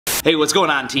Hey, what's going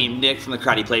on, team? Nick from the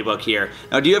Karate Playbook here.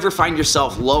 Now, do you ever find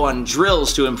yourself low on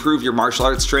drills to improve your martial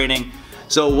arts training?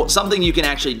 So something you can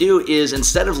actually do is,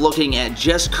 instead of looking at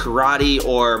just karate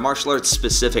or martial arts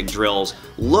specific drills,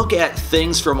 look at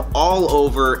things from all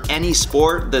over any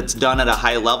sport that's done at a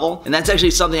high level. And that's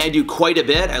actually something I do quite a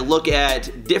bit. I look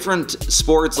at different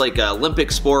sports like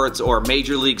Olympic sports or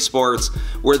major league sports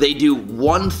where they do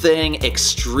one thing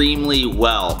extremely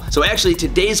well. So actually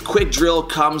today's quick drill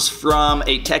comes from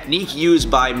a technique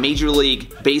used by Major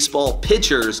League Baseball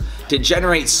pitchers to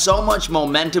generate so much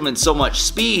momentum and so much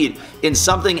speed in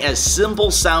something as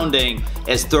simple sounding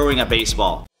as throwing a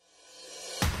baseball.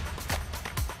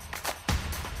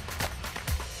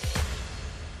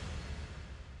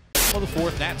 On the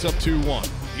fourth, that's up 2-1.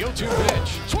 The 0-2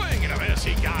 pitch, swing and a miss,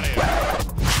 he got it.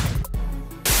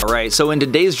 Alright, so in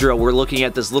today's drill, we're looking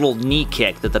at this little knee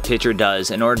kick that the pitcher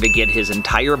does in order to get his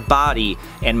entire body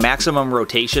and maximum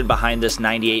rotation behind this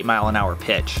 98-mile-an-hour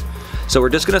pitch. So we're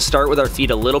just going to start with our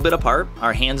feet a little bit apart,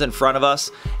 our hands in front of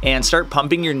us, and start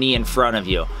pumping your knee in front of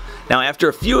you. Now after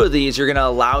a few of these, you're going to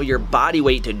allow your body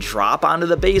weight to drop onto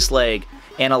the base leg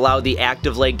and allow the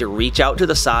active leg to reach out to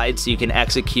the side so you can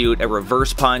execute a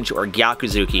reverse punch or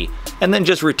gyakuzuki, and then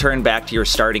just return back to your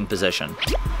starting position.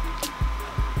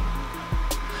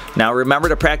 Now remember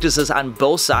to practice this on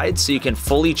both sides so you can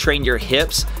fully train your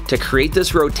hips to create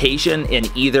this rotation in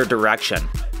either direction.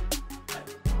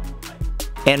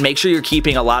 And make sure you're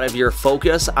keeping a lot of your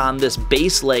focus on this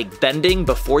base leg bending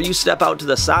before you step out to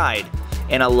the side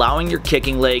and allowing your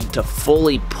kicking leg to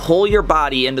fully pull your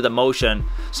body into the motion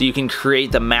so you can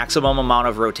create the maximum amount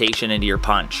of rotation into your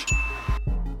punch.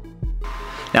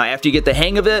 Now after you get the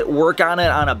hang of it, work on it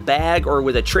on a bag or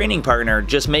with a training partner.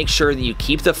 Just make sure that you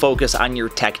keep the focus on your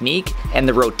technique and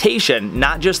the rotation,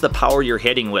 not just the power you're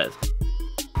hitting with.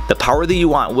 The power that you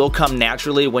want will come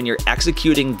naturally when you're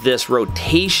executing this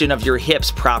rotation of your hips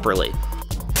properly.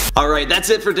 Alright, that's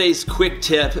it for today's quick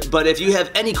tip, but if you have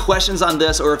any questions on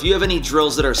this or if you have any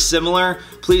drills that are similar,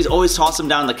 please always toss them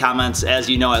down in the comments. As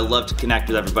you know, I love to connect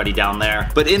with everybody down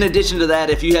there. But in addition to that,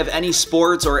 if you have any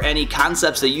sports or any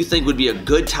concepts that you think would be a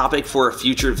good topic for a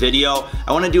future video,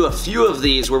 I want to do a few of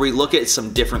these where we look at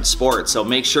some different sports. So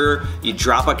make sure you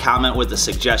drop a comment with a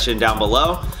suggestion down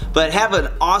below. But have an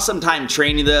awesome time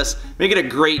training this. Make it a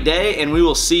great day, and we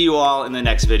will see you all in the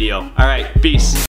next video. Alright, peace.